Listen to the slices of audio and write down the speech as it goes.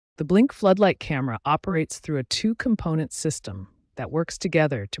The Blink Floodlight Camera operates through a two-component system that works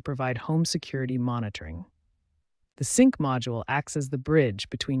together to provide home security monitoring. The sync module acts as the bridge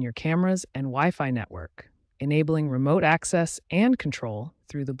between your cameras and Wi-Fi network, enabling remote access and control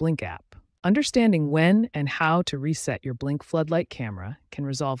through the Blink app. Understanding when and how to reset your Blink Floodlight Camera can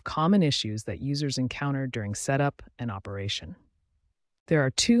resolve common issues that users encounter during setup and operation. There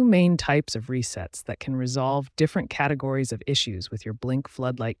are two main types of resets that can resolve different categories of issues with your Blink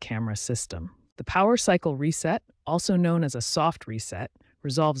Floodlight Camera system. The power cycle reset, also known as a soft reset,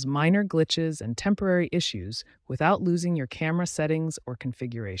 resolves minor glitches and temporary issues without losing your camera settings or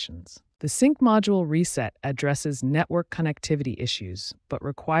configurations. The sync module reset addresses network connectivity issues, but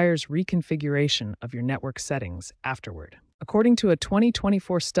requires reconfiguration of your network settings afterward. According to a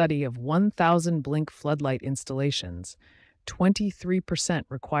 2024 study of 1,000 Blink Floodlight installations, 23%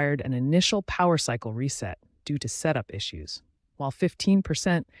 required an initial power cycle reset due to setup issues, while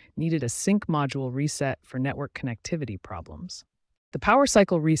 15% needed a sync module reset for network connectivity problems. The power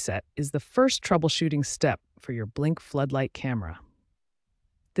cycle reset is the first troubleshooting step for your Blink Floodlight Camera.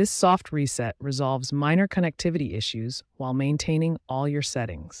 This soft reset resolves minor connectivity issues while maintaining all your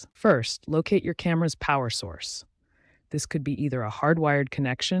settings. First, locate your camera's power source. This could be either a hardwired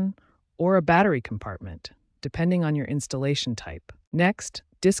connection or a battery compartment, depending on your installation type. Next,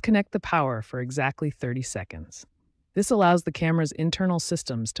 disconnect the power for exactly 30 seconds. This allows the camera's internal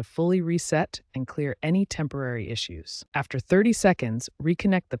systems to fully reset and clear any temporary issues. After 30 seconds,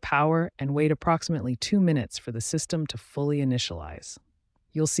 reconnect the power and wait approximately 2 minutes for the system to fully initialize.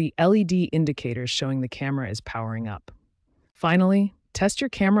 You'll see LED indicators showing the camera is powering up. Finally, test your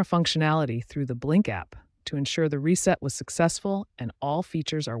camera functionality through the Blink app to ensure the reset was successful and all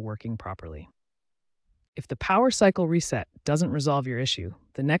features are working properly. If the power cycle reset doesn't resolve your issue,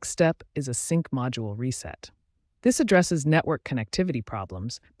 the next step is a sync module reset. This addresses network connectivity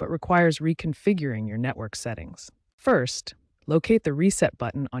problems, but requires reconfiguring your network settings. First, locate the reset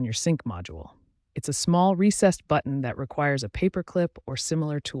button on your sync module. It's a small recessed button that requires a paperclip or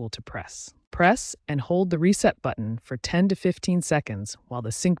similar tool to press. Press and hold the reset button for 10 to 15 seconds while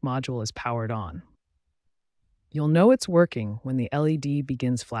the sync module is powered on. You'll know it's working when the LED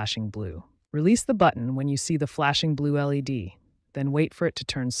begins flashing blue. Release the button when you see the flashing blue LED, then wait for it to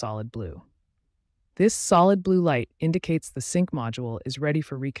turn solid blue. This solid blue light indicates the sync module is ready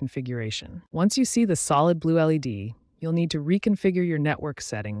for reconfiguration. Once you see the solid blue LED, you'll need to reconfigure your network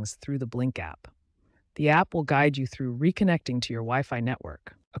settings through the Blink app. The app will guide you through reconnecting to your Wi-Fi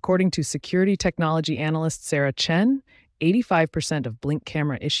network. According to security technology analyst Sarah Chen, 85% of Blink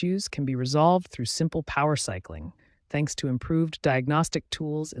camera issues can be resolved through simple power cycling, thanks to improved diagnostic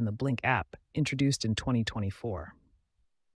tools in the Blink app, introduced in 2024.